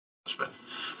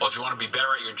Well, if you want to be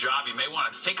better at your job, you may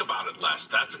want to think about it less.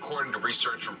 That's according to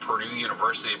research from Purdue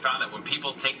University. It found that when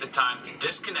people take the time to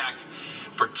disconnect,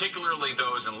 particularly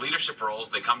those in leadership roles,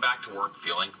 they come back to work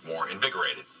feeling more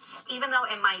invigorated. Even though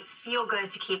it might feel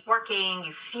good to keep working,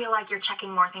 you feel like you're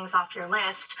checking more things off your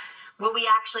list, what we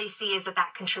actually see is that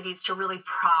that contributes to really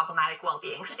problematic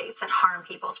well-being states that harm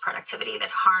people's productivity, that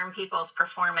harm people's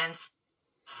performance.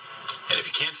 And if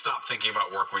you can't stop thinking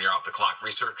about work when you're off the clock,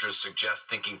 researchers suggest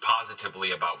thinking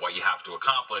positively about what you have to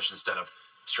accomplish instead of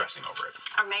stressing over it.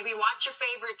 Or maybe watch your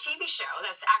favorite TV show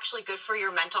that's actually good for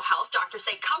your mental health. Doctors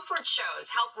say comfort shows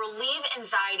help relieve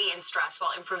anxiety and stress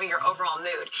while improving your overall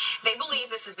mood. They believe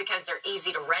this is because they're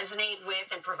easy to resonate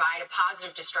with and provide a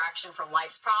positive distraction from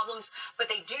life's problems. But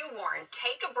they do warn,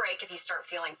 take a break if you start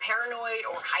feeling paranoid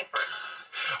or hyper.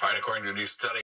 All right, according to a new study,